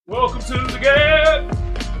Welcome to the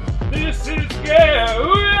G.A.B. This is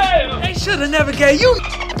G.A.B. They should have never gave you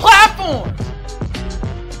platforms.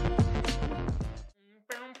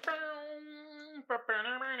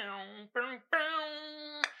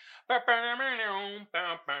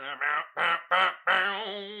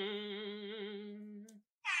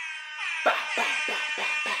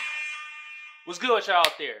 What's good with y'all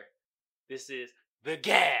out there? This is the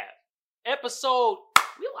G.A.B. Episode,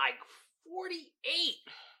 we like 48,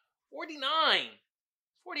 49.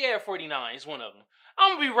 48 or 49 is one of them.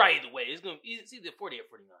 I'm gonna be right either way. It's either 48 or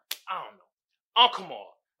 49. I don't know. Oh, come on.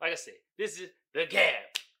 Like I said, this is the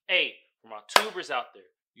G.A.B. Hey, for my tubers out there,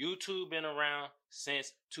 YouTube been around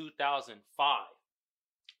since 2005.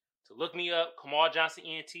 So look me up, Kamal Johnson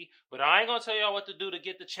ENT. But I ain't gonna tell y'all what to do to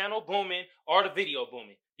get the channel booming or the video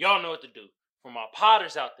booming. Y'all know what to do. For my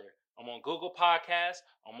potters out there, I'm on Google Podcasts,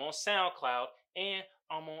 I'm on SoundCloud, and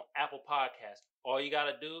I'm on Apple Podcasts. All you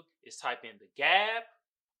gotta do is type in the G.A.B.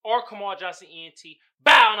 or Kamal Johnson ENT.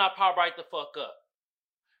 Bow, and I'll pop right the fuck up.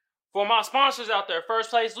 For my sponsors out there, First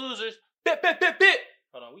Place Losers, bit.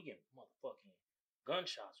 Hold on, we getting motherfucking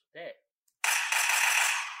gunshots with that.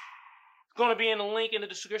 It's gonna be in the link in the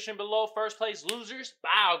description below. First Place Losers,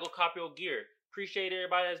 bow, go cop your gear. Appreciate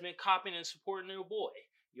everybody that's been copying and supporting their boy.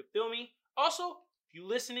 You feel me? Also, if you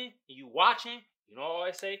listening and you watching, you know what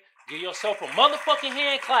I say? Give yourself a motherfucking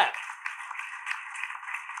hand clap.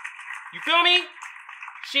 You feel me?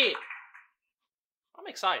 Shit. I'm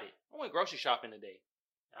excited. I went grocery shopping today.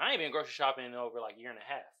 I ain't been grocery shopping in over like a year and a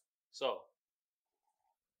half. So,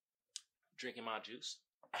 drinking my juice.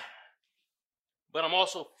 But I'm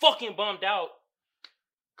also fucking bummed out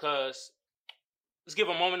because let's give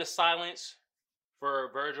a moment of silence for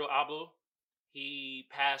Virgil Abloh. He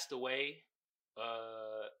passed away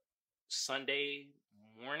Sunday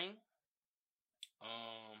morning.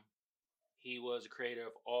 He was a creator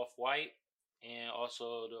of Off-White and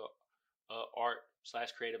also the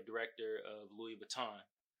art/creative director of Louis Vuitton.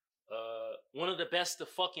 One of the best to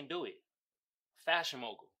fucking do it. Fashion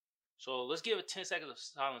mogul. So let's give it 10 seconds of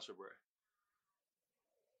silence for bro.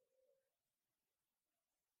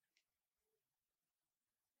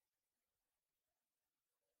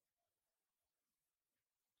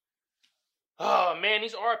 Oh man,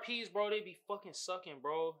 these RPs, bro, they be fucking sucking,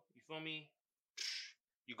 bro. You feel me?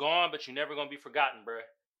 You gone, but you never gonna be forgotten, bro.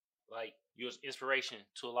 Like, you was inspiration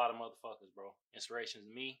to a lot of motherfuckers, bro. Inspiration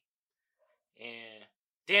to me. And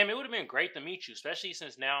damn, it would have been great to meet you, especially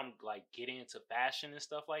since now I'm like getting into fashion and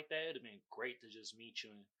stuff like that. It'd have been great to just meet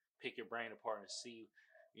you and pick your brain apart and see,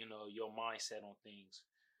 you know, your mindset on things.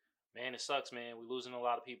 Man, it sucks, man. We're losing a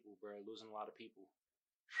lot of people, bro. Losing a lot of people.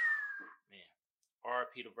 Man.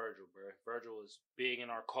 R.I.P. to Virgil, bro. Virgil is big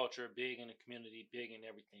in our culture, big in the community, big in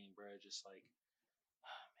everything, bro. Just like,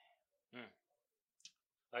 oh, man.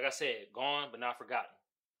 Like I said, gone but not forgotten.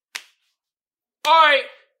 All right,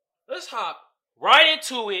 let's hop right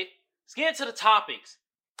into it. Let's get into the topics.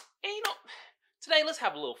 And you know, today let's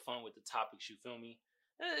have a little fun with the topics. You feel me?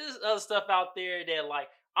 There's other stuff out there that like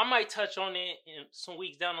I might touch on it in some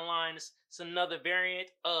weeks down the line. It's another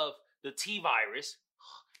variant of the T virus.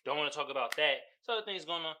 Don't want to talk about that. So other things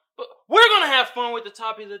going on. But we're going to have fun with the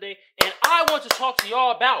topic of the day. And I want to talk to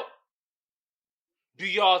y'all about, do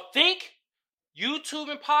y'all think YouTube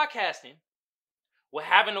and podcasting will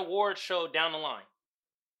have an award show down the line?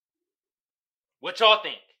 What y'all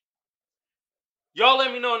think? Y'all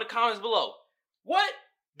let me know in the comments below. What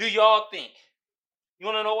do y'all think? You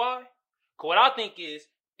want to know why? Because what I think is,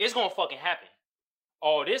 it's going to fucking happen.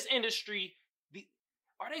 Oh, this industry,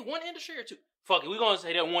 are they one industry or two? Fuck it, we're going to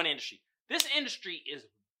say that one industry. This industry is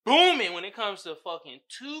booming when it comes to fucking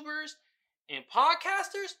tubers and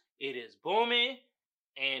podcasters. It is booming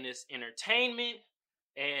and it's entertainment.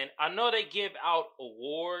 And I know they give out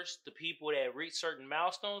awards to people that reach certain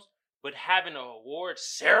milestones, but having an award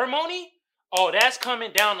ceremony, oh, that's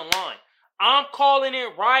coming down the line. I'm calling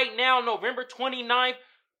it right now, November 29th,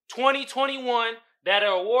 2021, that an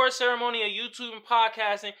award ceremony of YouTube and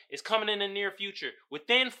podcasting is coming in the near future,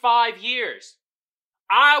 within 5 years.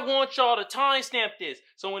 I want y'all to timestamp this.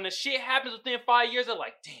 So when the shit happens within 5 years, they're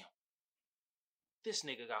like, damn, this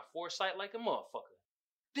nigga got foresight like a motherfucker.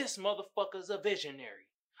 This motherfucker's a visionary.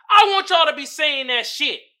 I want y'all to be saying that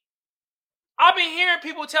shit. I've been hearing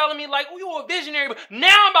people telling me like, oh, you a visionary. But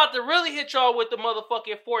now I'm about to really hit y'all with the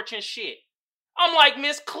motherfucking fortune shit. I'm like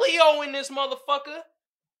Miss Cleo in this motherfucker.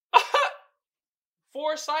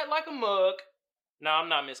 Foresight like a mug. Nah, I'm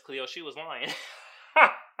not Miss Cleo. She was lying.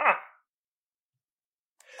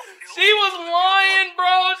 She was lying,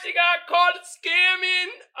 bro. She got caught scamming.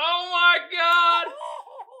 Oh my God.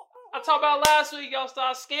 I talked about last week, y'all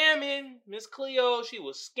started scamming. Miss Cleo, she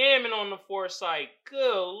was scamming on the foresight.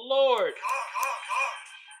 Good Lord.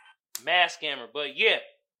 Mad scammer. But yeah,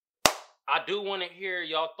 I do want to hear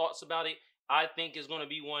y'all thoughts about it. I think it's going to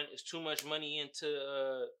be one. It's too much money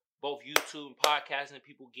into both YouTube and podcasting that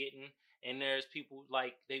people getting. And there's people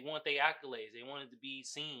like, they want their accolades. They want it to be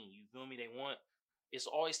seen. You feel me? It's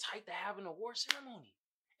always tight to have an award ceremony.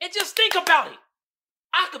 And just think about it.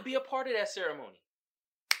 I could be a part of that ceremony.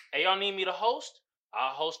 Hey, y'all need me to host?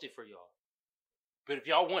 I'll host it for y'all. But if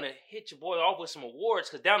y'all want to hit your boy off with some awards,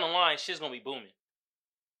 because down the line, shit's going to be booming.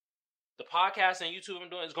 The podcast and YouTube I'm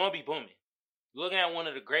doing is going to be booming. You're looking at one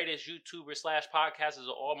of the greatest YouTubers / podcasters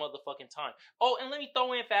of all motherfucking time. Oh, and let me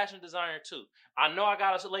throw in fashion designer too. I know I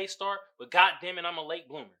got a late start, but goddamn it, I'm a late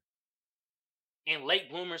bloomer. And late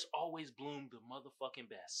bloomers always bloom the motherfucking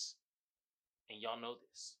best. And y'all know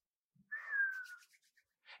this.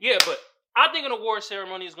 Yeah, but I think an award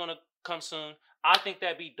ceremony is going to come soon. I think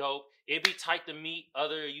that'd be dope. It'd be tight to meet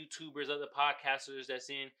other YouTubers, other podcasters that's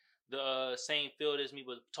in the same field as me,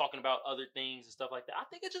 but talking about other things and stuff like that. I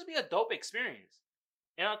think it'd just be a dope experience.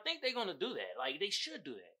 And I think they're going to do that. Like, they should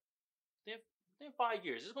do that. Within 5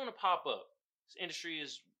 years, it's going to pop up. This industry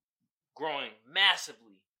is growing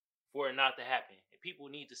massively for it not to happen. And people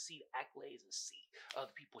need to see the accolades and see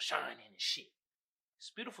other people shining and shit. It's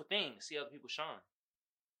a beautiful thing to see other people shine.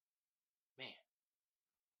 Man.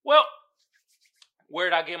 Well, where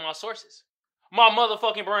did I get my sources? My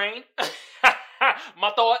motherfucking brain. My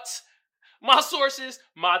thoughts. My sources.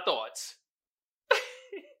 My thoughts.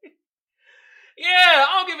 Yeah,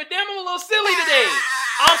 I don't give a damn. I'm a little silly today.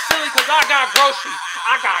 I'm silly because I got groceries.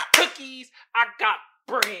 I got cookies. I got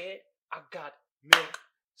bread. I got milk,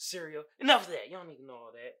 cereal. Enough of that. Y'all need to know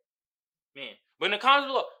all that. Man. But in the comments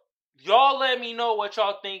below, y'all let me know what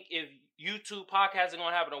y'all think if YouTube podcasts are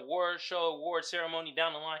going to have an award show, award ceremony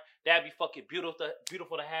down the line. That'd be fucking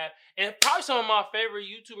beautiful to have. And probably some of my favorite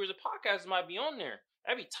YouTubers and podcasters might be on there.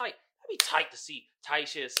 That'd be tight. That'd be tight to see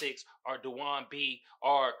Taisha 6 or Dewan B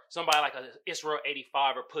or somebody like a Israel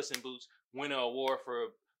 85 or Puss in Boots win an award for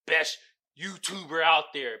best YouTuber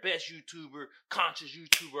out there. Best YouTuber, conscious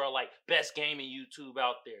YouTuber, or like best gaming YouTube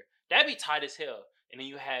out there. That'd be tight as hell. And then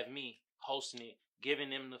you have me hosting it,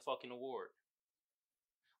 giving them the fucking award.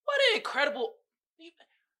 What an incredible...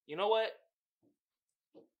 You know what?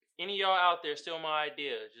 Any of y'all out there steal my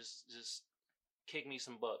idea, just kick me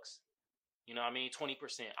some bucks. You know what I mean? 20%.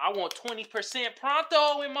 I want 20%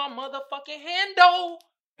 pronto in my motherfucking hando.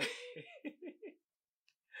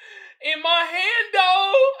 In my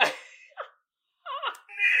hando.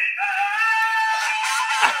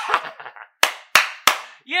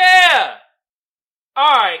 Yeah.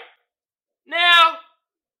 All right. Now...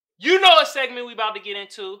 You know what segment we about to get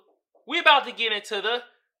into. We about to get into the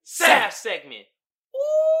sad segment.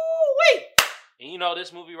 Ooh-wee. And you know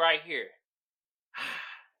this movie right here.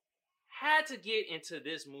 Had to get into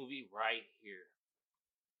this movie right here.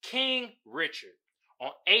 King Richard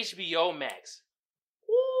on HBO Max.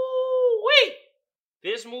 Ooh-wee.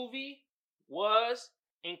 This movie was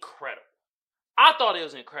incredible. I thought it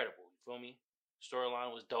was incredible. You feel me?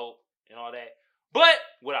 Storyline was dope and all that. But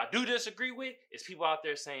what I do disagree with is people out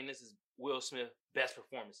there saying this is Will Smith's best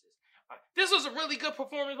performances. This was a really good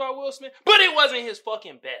performance by Will Smith, but it wasn't his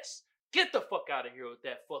fucking best. Get the fuck out of here with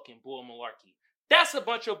that fucking bull malarkey. That's a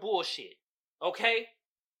bunch of bullshit, okay?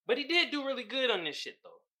 But he did do really good on this shit,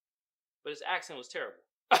 though. But his accent was terrible.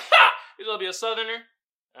 He's gonna be a southerner?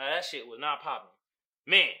 That shit was not popping.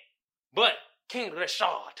 Man, but King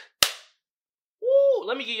Richard. Woo!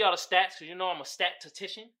 Let me give y'all the stats, because you know I'm a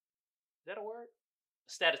statistician. Is that a word?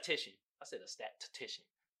 A statistician. I said a statistician.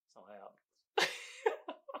 Somehow.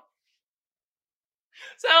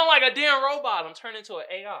 Sound like a damn robot. I'm turning into an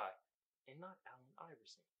AI. And not Allen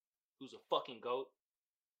Iverson, who's a fucking goat.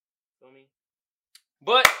 Feel me?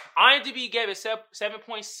 But IMDb gave it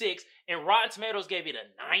 7.6 and Rotten Tomatoes gave it a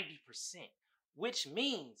 90%, which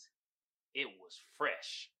means it was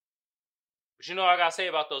fresh. But you know what I gotta say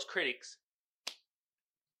about those critics?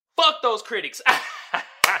 Fuck those critics.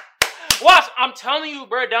 Watch, I'm telling you,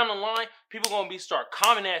 bro, down the line, people gonna start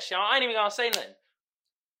commenting that shit. I ain't even gonna say nothing.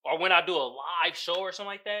 Or when I do a live show or something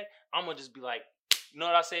like that, I'm gonna just be like, you know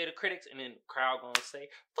what I say to the critics? And then the crowd gonna say,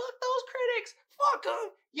 fuck those critics, fuck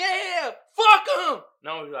them, yeah, fuck them. And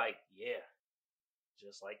I'm gonna be like, yeah,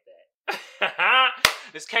 just like that.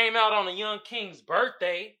 This came out on a young king's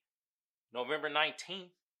birthday, November 19th.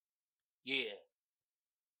 Yeah.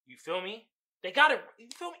 You feel me? They got it, you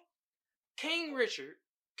feel me? King Richard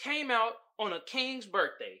came out on a king's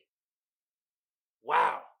birthday.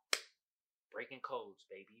 Wow. Breaking codes,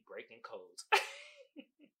 baby. Breaking codes.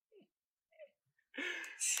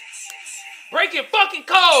 Breaking fucking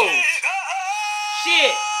codes.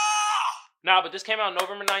 Shit. Nah, but this came out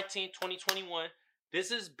November 19th, 2021.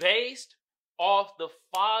 This is based off the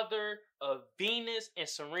father of Venus and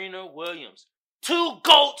Serena Williams. 2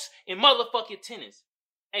 GOATs in motherfucking tennis.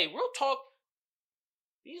 Hey, real talk.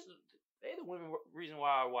 They the reason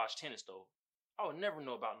why I watch tennis, though. I would never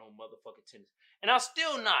know about no motherfucking tennis. And I'm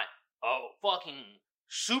still not a fucking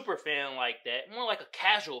super fan like that. More like a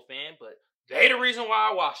casual fan, but they the reason why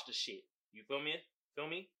I watch the shit. You feel me? Feel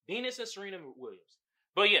me? Venus and Serena Williams.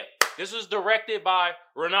 But yeah, this was directed by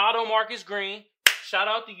Renato Marcus Green. Shout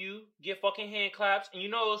out to you. Give fucking hand claps. And you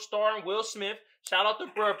know, starring Will Smith. Shout out to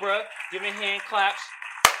bruh. Giving hand claps.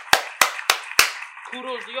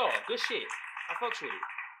 Kudos to y'all. Good shit. I fucks with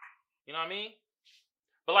it. You know what I mean?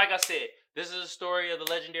 But like I said, this is a story of the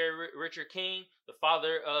legendary Richard King, the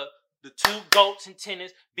father of the 2 GOATs in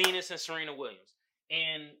tennis, Venus and Serena Williams.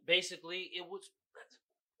 And basically, it was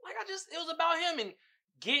about him and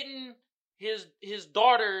getting his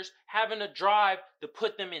daughters having a drive to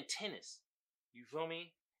put them in tennis. You feel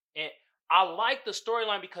me? And I like the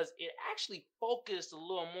storyline because it actually focused a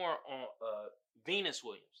little more on Venus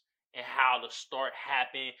Williams and how the start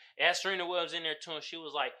happened. It had Serena Williams in there too, and she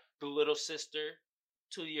was like the little sister,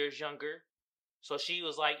 2 years younger. So she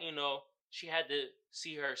was like, you know, she had to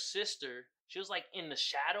see her sister. She was like in the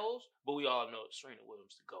shadows, but we all know Serena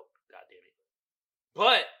Williams the GOAT. God damn it.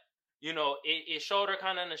 But, you know, it showed her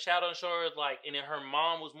kind of in the shadow and showed her like, and then her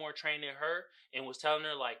mom was more trained than her and was telling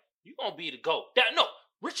her like, you gonna be the GOAT.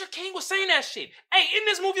 Richard King was saying that shit. Hey, in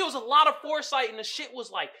this movie, it was a lot of foresight and the shit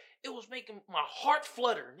was like, it was making my heart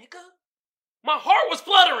flutter, nigga. My heart was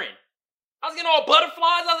fluttering. I was getting all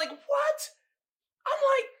butterflies. I was like, what?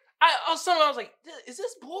 I was like, is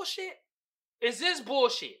this bullshit? Is this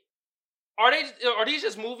bullshit? Are these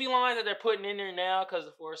just movie lines that they're putting in there now because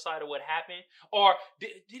of the foresight of what happened? Or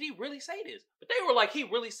did he really say this? But they were like, he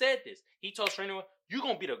really said this. He told Serena, you're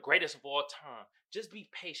going to be the greatest of all time. Just be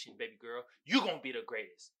patient, baby girl. You're going to be the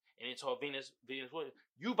greatest. And he told Venus,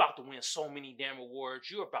 you about to win so many damn awards.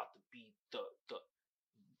 You're about to be the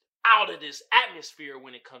out of this atmosphere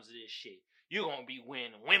when it comes to this shit. You're going to be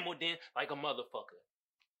winning Wimbledon like a motherfucker.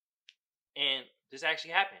 And this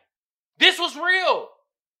actually happened. This was real.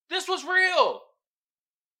 This was real.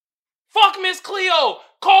 Fuck Miss Cleo.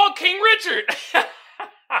 Call King Richard.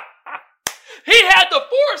 He had the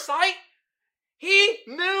foresight. He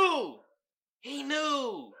knew.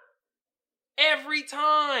 Every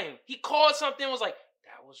time he called something and was like,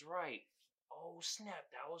 that was right. Oh snap,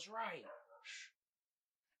 that was right.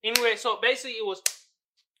 Anyway, so basically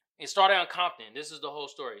it started on Compton. This is the whole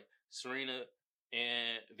story. Serena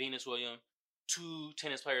and Venus Williams, 2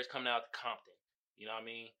 tennis players coming out to Compton. You know what I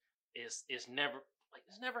mean? It's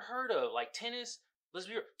never heard of. Like tennis, let's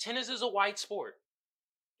be real, tennis is a white sport.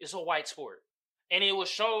 It's a white sport. And it was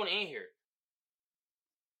shown in here.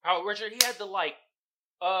 How Richard, he had to like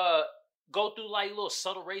go through like little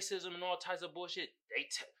subtle racism and all types of bullshit. They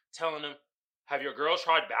telling them, have your girls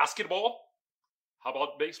tried basketball? How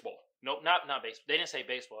about baseball? Nope, not baseball. They didn't say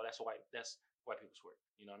baseball. That's white people sport.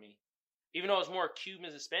 You know what I mean? Even though it's more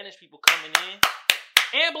Cubans and Spanish people coming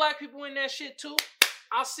in, and black people in that shit too.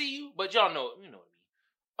 I see you, but y'all know, you know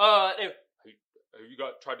what I mean. Hey, you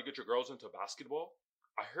tried to get your girls into basketball?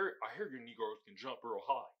 I heard your Negroes can jump real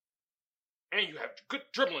high. And you have good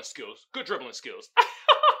dribbling skills.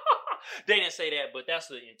 They didn't say that, but that's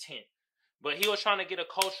the intent. But he was trying to get a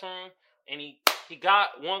coach for him, and he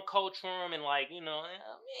got one coach for him, and like, you know,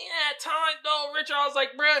 at times though, Richard, I was like,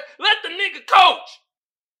 bruh, let the nigga coach.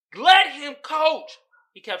 Let him coach.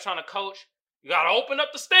 He kept trying to coach. You gotta open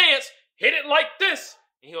up the stance, hit it like this.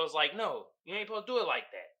 And he was like, no, you ain't supposed to do it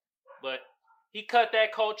like that. But he cut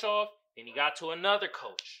that coach off, and he got to another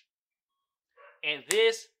coach. And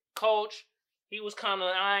this coach, he was kind of,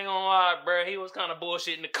 I ain't gonna lie, bro, he was kind of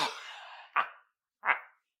bullshitting the coach.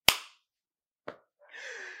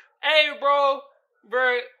 Hey, bro,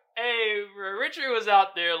 Richard was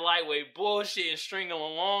out there lightweight bullshitting, stringing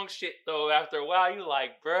along shit, though. After a while, you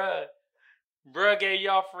like, bruh gave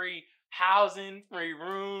y'all free housing, free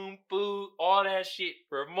room, food, all that shit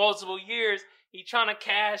for multiple years. He trying to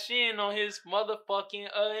cash in on his motherfucking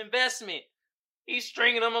investment. He's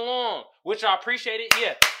stringing them along, which I appreciate it.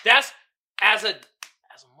 Yeah, that's as a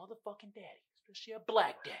motherfucking daddy, especially a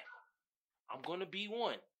black daddy. I'm gonna be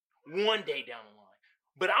one day down the line,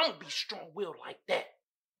 but I'm gonna be strong-willed like that.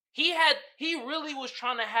 He really was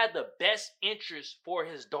trying to have the best interest for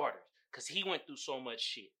his daughters because he went through so much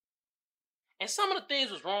shit. And some of the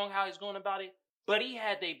things was wrong how he's going about it, but he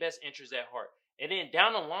had their best interest at heart. And then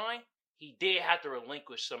down the line, he did have to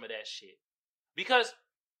relinquish some of that shit. Because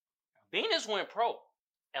Venus went pro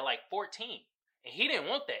at like 14. And he didn't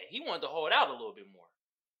want that. He wanted to hold out a little bit more.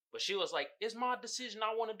 But she was like, it's my decision.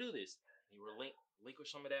 I want to do this. He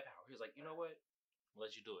relinquished some of that power. He was like, you know what? I'll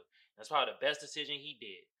let you do it. That's probably the best decision he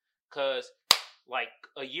did. Because, like,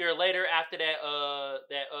 a year later after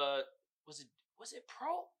was it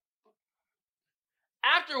pro?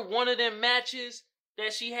 After one of them matches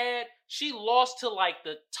that she had, she lost to, like,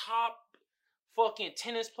 the top fucking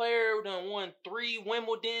tennis player who done won 3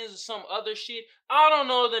 Wimbledons or some other shit. I don't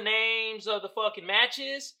know the names of the fucking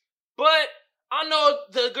matches, but I know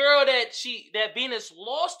the girl that Venus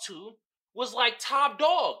lost to was like top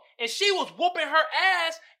dog, and she was whooping her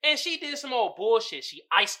ass, and she did some old bullshit. She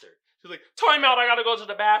iced her. She was like, time out, I gotta go to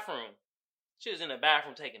the bathroom. She was in the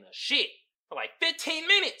bathroom taking a shit for like 15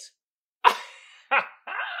 minutes.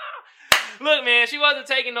 Look, man, she wasn't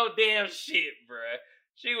taking no damn shit, bruh.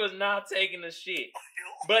 She was not taking the shit.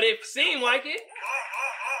 But it seemed like it.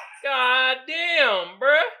 God damn,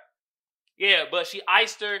 bruh. Yeah, but she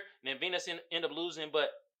iced her, and then Venus ended up losing.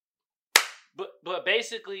 But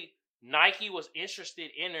basically, Nike was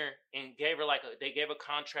interested in her and gave her they gave a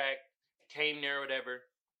contract, came there or whatever.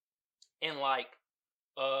 And like,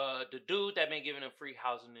 the dude that been giving them free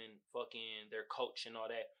housing and fucking their coach and all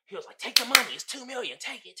that, he was like, take the money, it's $2 million,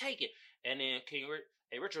 take it. And then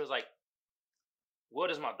Richard was like, what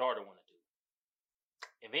does my daughter want to do?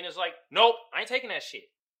 And Venus was like, nope, I ain't taking that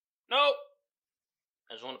shit. Nope.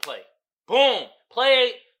 I just want to play. Boom.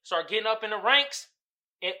 Played. Start getting up in the ranks.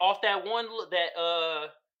 And off that one, it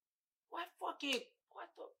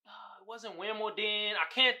wasn't Wimbledon. I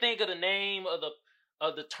can't think of the name of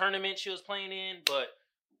the tournament she was playing in, but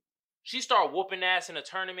she started whooping ass in the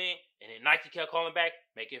tournament, and then Nike kept calling back,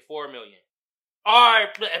 make it $4 million. All right,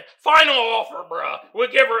 final offer, bruh.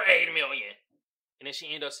 We'll give her $8 million. And then she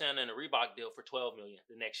ended up signing a Reebok deal for $12 million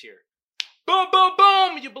the next year. Boom, boom,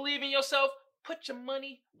 boom. You believe in yourself? Put your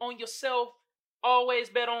money on yourself. Always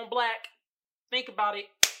bet on black. Think about it.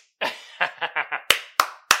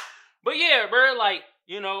 But yeah, bro, like,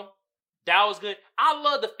 you know, that was good. I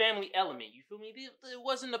love the family element. You feel me? It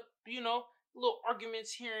wasn't little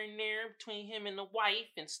arguments here and there between him and the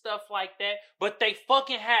wife and stuff like that. But they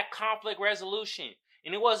fucking had conflict resolution.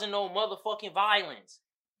 And it wasn't no motherfucking violence.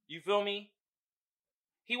 You feel me?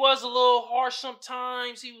 He was a little harsh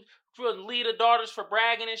sometimes. He would lead the daughters for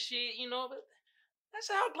bragging and shit, you know. But that's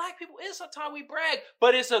how black people is. Sometimes we brag.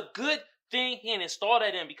 But it's a good thing he installed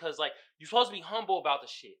that in because, like, you're supposed to be humble about the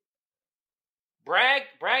shit. Brag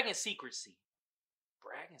and secrecy.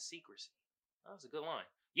 Brag and secrecy. That was a good line.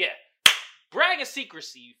 Yeah. Brag and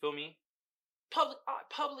secrecy, you feel me? Public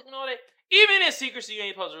and all that. Even in secrecy, you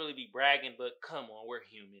ain't supposed to really be bragging, but come on, we're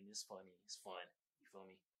human. It's funny. It's fun. You feel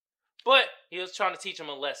me? But he was trying to teach him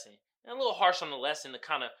a lesson. And a little harsh on the lesson. That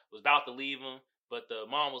kind of was about to leave him. But the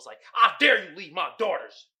mom was like, I dare you leave my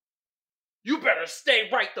daughters. You better stay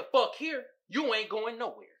right the fuck here. You ain't going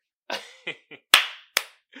nowhere.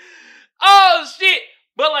 Oh, shit.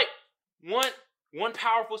 But, like, one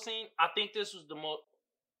powerful scene. I think this was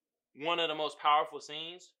one of the most powerful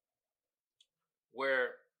scenes.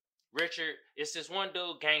 Where Richard, it's this one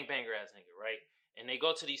dude, gangbanger ass nigga, right? And they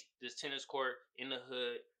go to this tennis court in the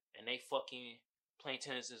hood. And they fucking playing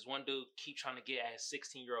tennis. This one dude keep trying to get at his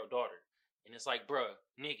 16-year-old daughter. And it's like, bruh,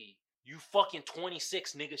 nigga, you fucking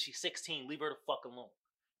 26, nigga. She's 16. Leave her the fuck alone.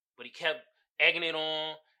 But he kept egging it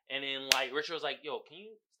on. And then, like, Richard was like, yo, can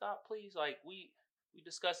you stop, please? Like, we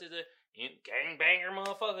discussed it. And gangbanger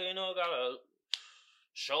motherfucker, you know, gotta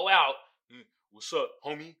show out. What's up,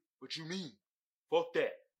 homie? What you mean? Fuck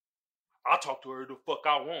that. I'll talk to her the fuck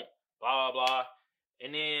I want. Blah, blah, blah.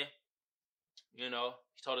 And then, you know,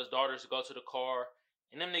 he told his daughters to go to the car.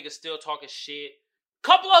 And them niggas still talking shit.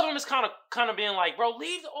 Couple of them is kind of being like, bro,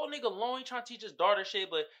 leave the old nigga alone. He trying to teach his daughter shit.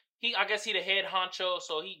 But I guess he the head honcho,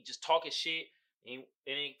 so he just talking shit. And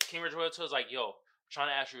then King Richard was like, yo, I'm trying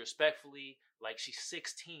to ask you respectfully. Like, she's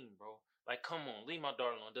 16, bro. Like, come on, leave my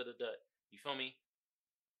daughter alone. Da-da-da. You feel me?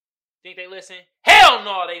 Think they listen? Hell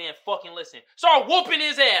no, they didn't fucking listen. Start whooping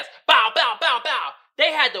his ass. Bow, bow, bow, bow.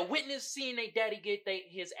 They had to witness seeing their daddy get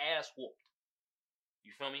his ass whooped.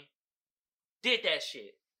 You feel me? Did that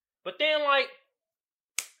shit. But then, like,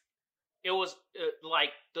 it was a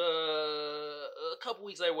couple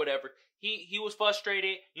weeks later, whatever. He was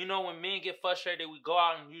frustrated. You know, when men get frustrated, we go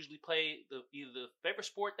out and usually play either the favorite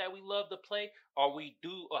sport that we love to play, or we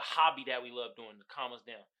do a hobby that we love doing to calm us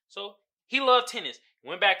down. So he loved tennis.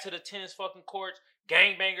 Went back to the tennis fucking courts.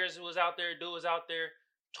 Gangbangers was out there. Dude was out there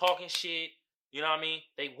talking shit. You know what I mean?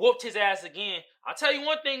 They whooped his ass again. I'll tell you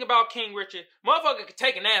one thing about King Richard. Motherfucker could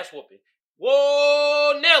take an ass whooping.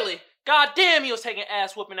 Whoa, Nelly. God damn, he was taking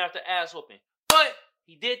ass whooping after ass whooping. But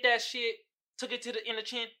He did that shit, took it to the inner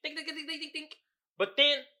chin, think, think, think, think, think, think. But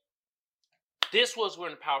then, this was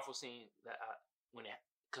when the powerful scene that when it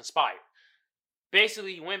conspired.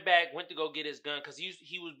 Basically, he went to go get his gun because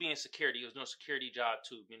he was being security. He was doing a security job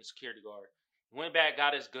too, being a security guard. He went back,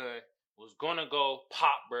 got his gun, was gonna go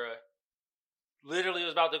pop, bruh. Literally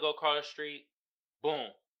was about to go across the street. Boom.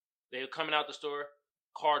 They were coming out the store.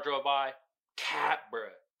 Car drove by. Cap,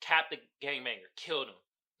 bruh. Cap the gangbanger. Killed him.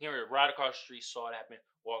 He went right across the street, saw it happen,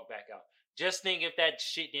 walked back out. Just think if that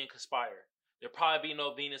shit didn't conspire. There'd probably be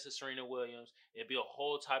no Venus and Serena Williams. It'd be a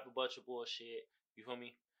whole type of bunch of bullshit. You feel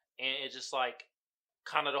me? And it's just like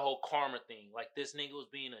kind of the whole karma thing. Like this nigga was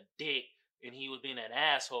being a dick and he was being an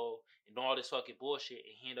asshole and all this fucking bullshit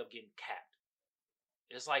and he ended up getting capped.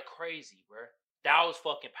 It's like crazy, bruh. That was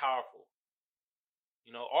fucking powerful.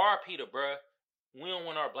 You know, RIP to bruh. We don't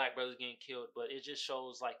want our black brothers getting killed, but it just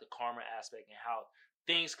shows like the karma aspect and how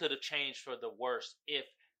things could have changed for the worse if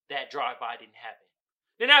that drive-by didn't happen.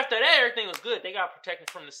 Then after that, everything was good. They got protected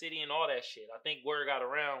from the city and all that shit. I think word got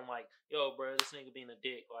around like, yo, bro, this nigga being a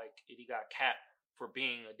dick. Like, he got capped for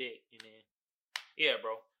being a dick. And then, yeah,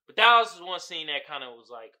 bro. But that was one scene that kind of was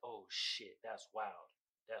like, oh, shit, that's wild.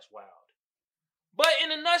 That's wild. But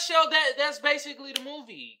in a nutshell, that's basically the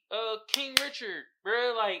movie. King Richard,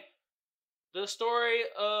 bro. Like, the story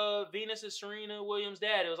of Venus and Serena Williams'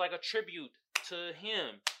 dad. It was like a tribute to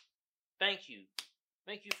him. Thank you.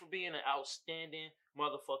 Thank you for being an outstanding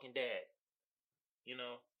motherfucking dad. You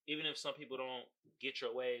know, even if some people don't get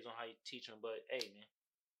your ways on how you teach them, but hey, man,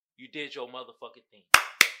 you did your motherfucking thing.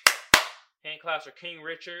 Hand claps for King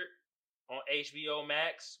Richard on HBO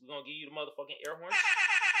Max. We're gonna give you the motherfucking air horn.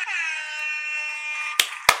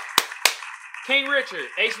 King Richard,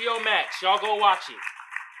 HBO Max. Y'all go watch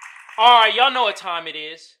it. Alright, y'all know what time it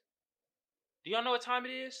is. Do y'all know what time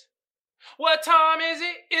it is? What time is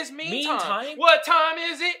it? It's mean time. What time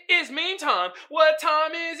is it? It's mean time. What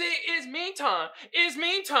time is it? It's mean time. It's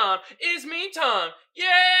mean time. It's mean time.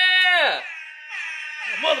 Yeah!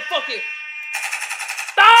 Motherfucking...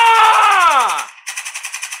 Ah!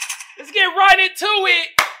 Let's get right into it.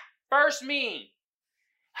 First meme.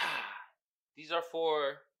 These are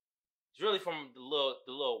for... It's really from the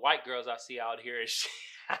little white girls I see out here and shit.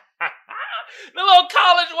 The little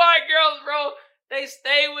college white girls, bro. They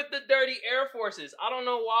stay with the dirty Air Forces. I don't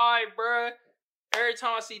know why, bruh. Every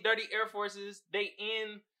time I see dirty Air Forces, they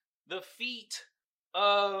in the feet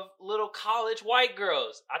of little college white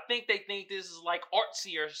girls. I think they think this is like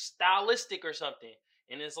artsy or stylistic or something.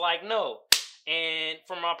 And it's like, no. And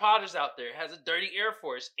for my potters out there, it has a dirty Air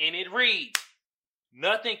Force. And it reads,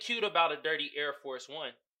 nothing cute about a dirty Air Force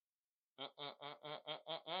One.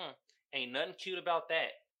 Ain't nothing cute about that.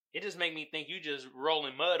 It just make me think you just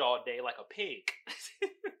rolling mud all day like a pig.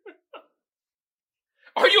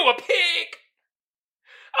 Are you a pig?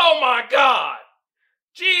 Oh my God.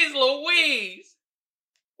 Jeez Louise.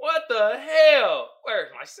 What the hell?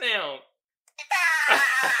 Where's my sound?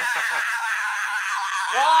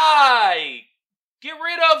 Why? Get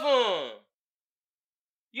rid of them.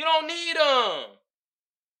 You don't need them.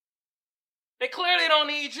 They clearly don't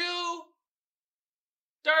need you.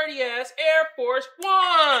 Dirty ass Air Force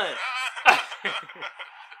One.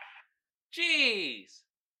 Jeez.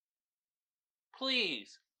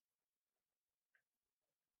 Please.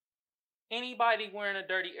 Anybody wearing a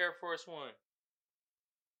dirty Air Force One?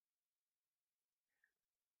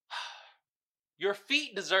 Your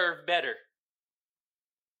feet deserve better.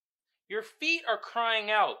 Your feet are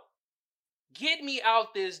crying out. Get me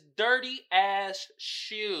out this dirty ass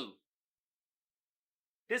shoe.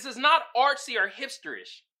 This is not artsy or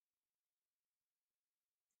hipsterish.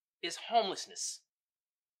 It's homelessness.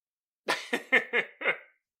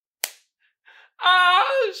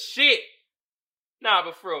 Oh, shit. Nah,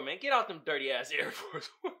 but for real, man, get out them dirty ass Air Force.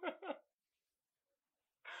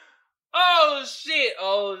 Oh, shit.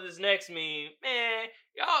 Oh, this next meme. Man,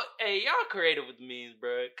 y'all creative with the memes,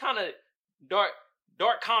 bro. Kind of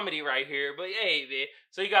dark comedy right here, but hey, man.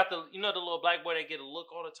 So you got the little black boy that get a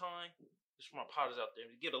look all the time? Just for my potters out there,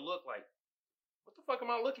 to get a look like, what the fuck am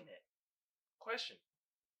I looking at? Question.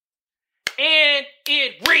 And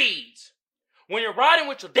it reads, when you're riding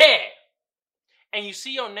with your dad and you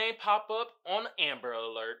see your name pop up on Amber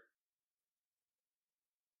Alert.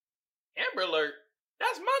 Amber Alert?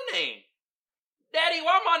 That's my name. Daddy,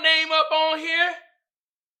 why my name up on here?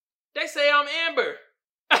 They say I'm Amber.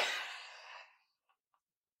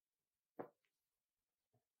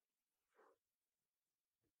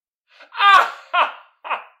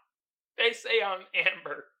 They say I'm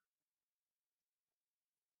Amber.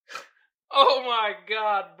 Oh my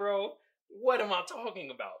God, bro. What am I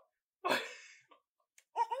talking about?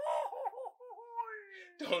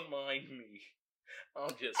 Don't mind me.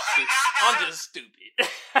 I'm just stupid.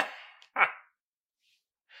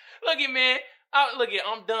 Look at man.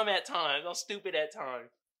 I'm dumb at times. I'm stupid at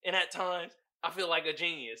times. And at times, I feel like a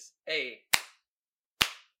genius. Hey.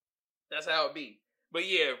 That's how it be. But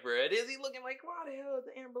yeah, bruh. Is he looking like, why the hell is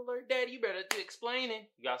the Amber Alert daddy? You better do explaining.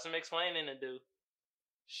 You got some explaining to do.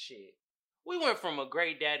 Shit. We went from a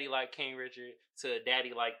great daddy like King Richard to a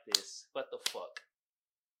daddy like this. What the fuck?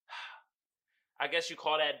 I guess you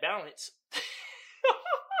call that balance.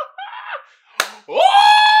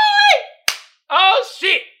 Oh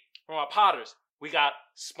shit! From our Potters, we got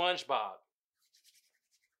SpongeBob.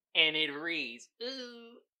 And it reads,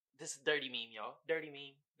 ooh, this is dirty meme, y'all. Dirty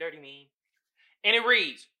meme. And it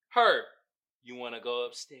reads, her, you wanna go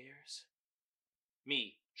upstairs?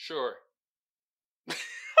 Me, sure. They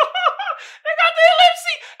got the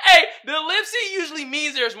ellipsis. Hey, the ellipsis usually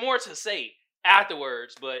means there's more to say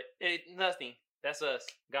afterwards, but nothing. That's us,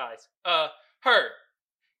 guys. Her,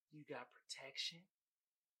 you got protection?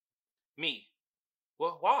 Me,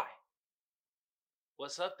 well, why?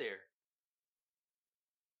 What's up there?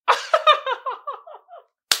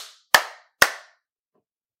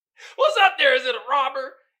 What's up there? Is it a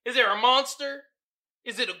robber? Is there a monster?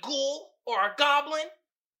 Is it a ghoul or a goblin?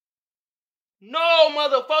 No,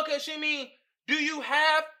 motherfucker. She mean, do you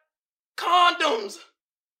have condoms?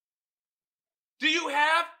 Do you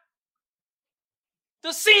have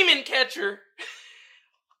the semen catcher?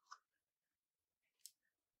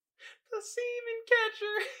 The semen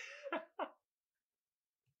catcher.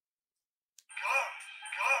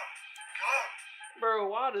 Bro,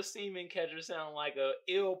 why does semen catcher sound like a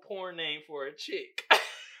ill porn name for a chick?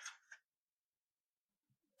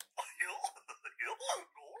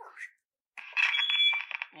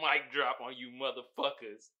 Mic drop on you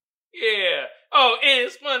motherfuckers. Yeah. Oh, and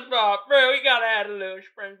SpongeBob, bro, we gotta add a little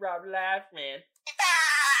SpongeBob laugh, man.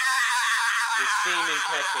 The semen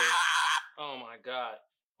catcher. Oh my god.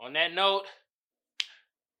 On that note,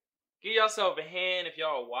 give yourself a hand if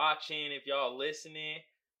y'all watching, if y'all listening.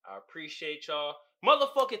 I appreciate y'all.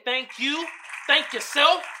 Motherfucker, thank you. Thank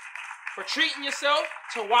yourself for treating yourself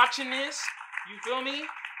to watching this. You feel me?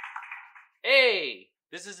 Hey,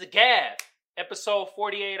 this is the G.A.B. Episode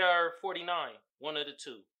 48 or 49. One of the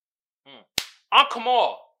two. I'm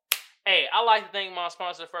Kamal. Hey, I like to thank my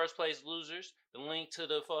sponsor, First Place Losers. The link to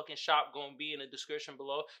the fucking shop gonna be in the description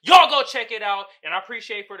below. Y'all go check it out. And I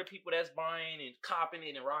appreciate for the people that's buying and copping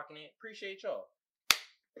it and rocking it. Appreciate y'all.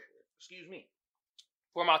 Excuse me.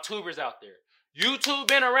 For my tubers out there. YouTube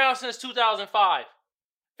been around since 2005.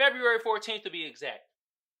 February 14th to be exact.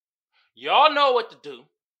 Y'all know what to do.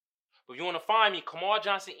 But if you want to find me, Kamal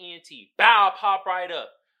Johnson ENT. Bow, pop right up.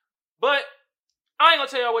 But I ain't gonna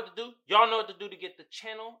tell y'all what to do. Y'all know what to do to get the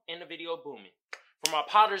channel and the video booming. For my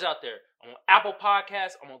potters out there, I'm on Apple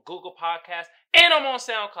Podcasts, I'm on Google Podcasts, and I'm on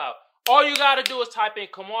SoundCloud. All you gotta do is type in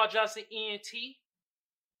Kamal Johnson ENT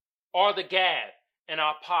or the G.A.B. and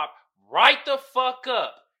I'll pop right the fuck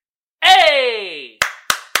up. Hey!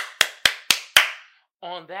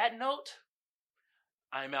 On that note,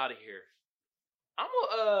 I'm out of here. I'm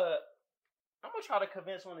gonna try to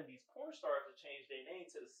convince one of these porn stars to change their name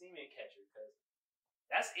to the semen catcher, because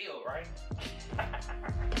that's ill, right?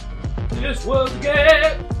 This was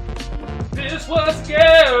G.A.B. This was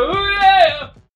G.A.B.